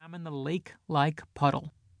examine the lake-like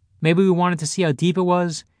puddle. Maybe we wanted to see how deep it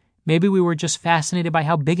was. Maybe we were just fascinated by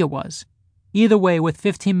how big it was. Either way, with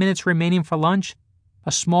 15 minutes remaining for lunch,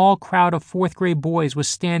 a small crowd of fourth-grade boys was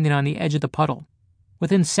standing on the edge of the puddle.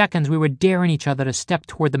 Within seconds, we were daring each other to step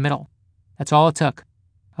toward the middle. That's all it took.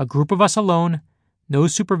 A group of us alone, no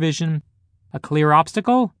supervision, a clear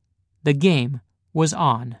obstacle. The game was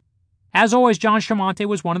on. As always, John Tremonte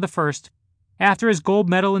was one of the first. After his gold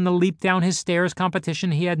medal in the leap down his stairs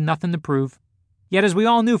competition, he had nothing to prove. Yet as we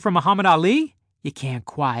all knew from Muhammad Ali, you can't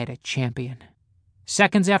quiet a champion.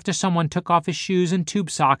 Seconds after someone took off his shoes and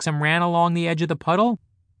tube socks and ran along the edge of the puddle,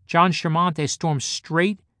 John Tremonte stormed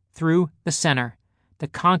straight through the center, the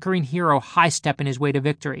conquering hero high-stepping his way to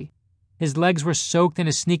victory. His legs were soaked and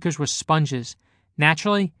his sneakers were sponges.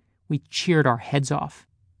 Naturally, we cheered our heads off.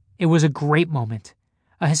 It was a great moment,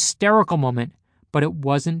 a hysterical moment, but it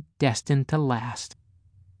wasn't destined to last.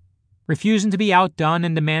 Refusing to be outdone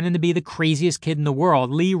and demanding to be the craziest kid in the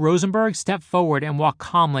world, Lee Rosenberg stepped forward and walked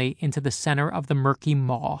calmly into the center of the murky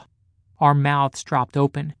maw. Our mouths dropped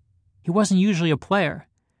open. He wasn't usually a player.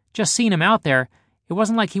 Just seeing him out there, it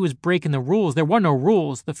wasn't like he was breaking the rules. There were no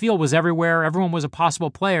rules. The field was everywhere. Everyone was a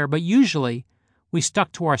possible player, but usually we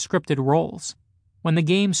stuck to our scripted roles. When the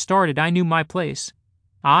game started, I knew my place.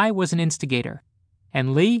 I was an instigator,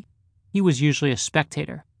 and Lee, he was usually a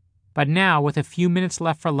spectator. But now, with a few minutes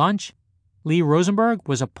left for lunch, Lee Rosenberg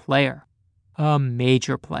was a player. A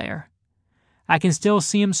major player. I can still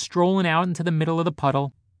see him strolling out into the middle of the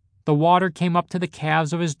puddle. The water came up to the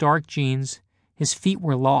calves of his dark jeans. His feet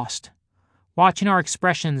were lost. Watching our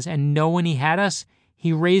expressions and knowing he had us,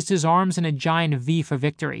 he raised his arms in a giant V for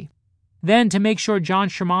victory. Then, to make sure John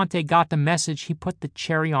Tremonte got the message, he put the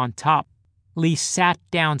cherry on top. Lee sat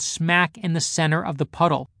down smack in the center of the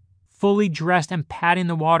puddle, fully dressed and patting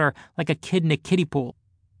the water like a kid in a kiddie pool.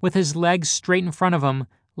 With his legs straight in front of him,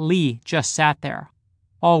 Lee just sat there.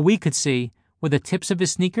 All we could see were the tips of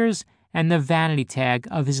his sneakers and the vanity tag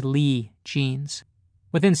of his Lee jeans.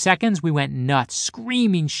 Within seconds, we went nuts,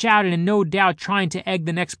 screaming, shouting, and no doubt trying to egg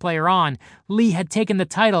the next player on. Lee had taken the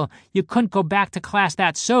title. You couldn't go back to class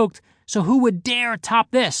that soaked, so who would dare top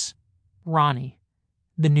this? Ronnie,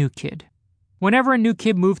 the new kid. Whenever a new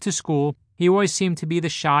kid moved to school, he always seemed to be the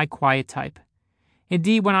shy, quiet type.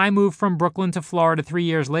 Indeed, when I moved from Brooklyn to Florida 3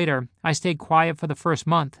 years later, I stayed quiet for the first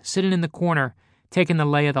month, sitting in the corner, taking the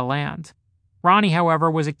lay of the land. Ronnie, however,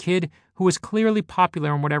 was a kid who was clearly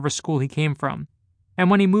popular in whatever school he came from. And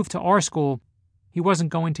when he moved to our school, he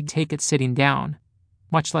wasn't going to take it sitting down,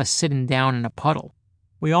 much less sitting down in a puddle.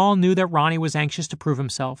 We all knew that Ronnie was anxious to prove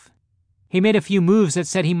himself. He made a few moves that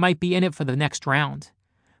said he might be in it for the next round.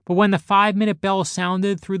 But when the 5-minute bell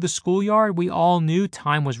sounded through the schoolyard, we all knew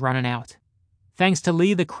time was running out. Thanks to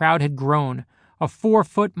Lee, the crowd had grown. A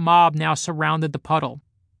 4-foot mob now surrounded the puddle.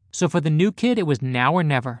 So for the new kid, it was now or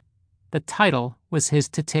never. The title was his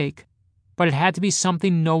to take. But it had to be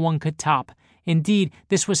something no one could top. Indeed,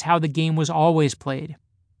 this was how the game was always played.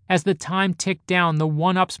 As the time ticked down, the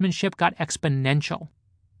one-upsmanship got exponential.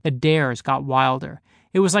 The dares got wilder.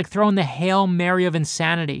 It was like throwing the Hail Mary of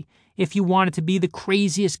insanity. If you wanted to be the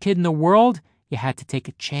craziest kid in the world, you had to take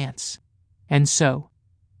a chance. And so,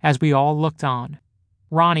 as we all looked on,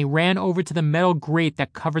 Ronnie ran over to the metal grate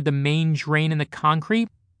that covered the main drain in the concrete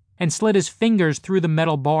and slid his fingers through the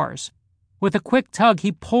metal bars. With a quick tug,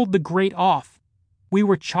 he pulled the grate off. We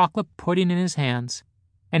were chocolate pudding in his hands,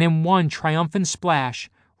 and in one triumphant splash,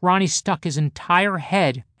 Ronnie stuck his entire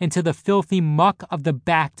head into the filthy muck of the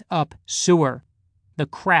backed-up sewer. The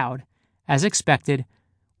crowd, as expected,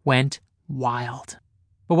 went wild.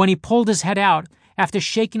 But when he pulled his head out, after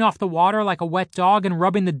shaking off the water like a wet dog and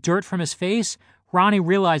rubbing the dirt from his face, Ronnie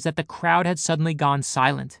realized that the crowd had suddenly gone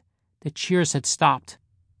silent. The cheers had stopped.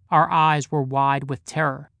 Our eyes were wide with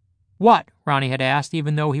terror. What? Ronnie had asked,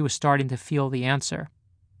 even though he was starting to feel the answer.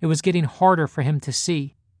 It was getting harder for him to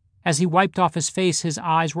see. As he wiped off his face, his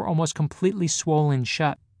eyes were almost completely swollen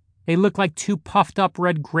shut. They looked like 2 puffed-up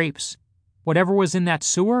red grapes. Whatever was in that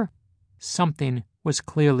sewer, something was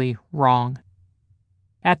clearly wrong.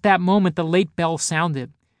 At that moment, the late bell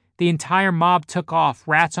sounded. The entire mob took off,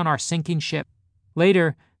 rats on our sinking ship.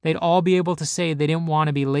 Later, they'd all be able to say they didn't want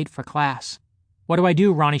to be late for class. What do I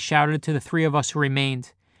do? Ronnie shouted to the 3 of us who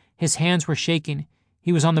remained. His hands were shaking.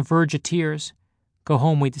 He was on the verge of tears. Go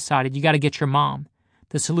home, we decided. You got to get your mom.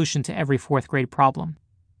 The solution to every 4th grade problem.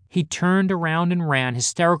 He turned around and ran,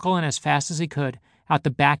 hysterical and as fast as he could, out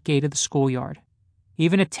the back gate of the schoolyard.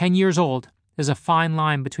 Even at 10 years old, there's a fine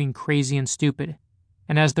line between crazy and stupid.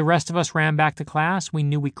 And as the rest of us ran back to class, we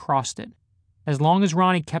knew we crossed it. As long as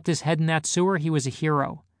Ronnie kept his head in that sewer, he was a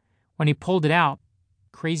hero. When he pulled it out,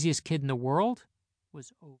 craziest kid in the world was over.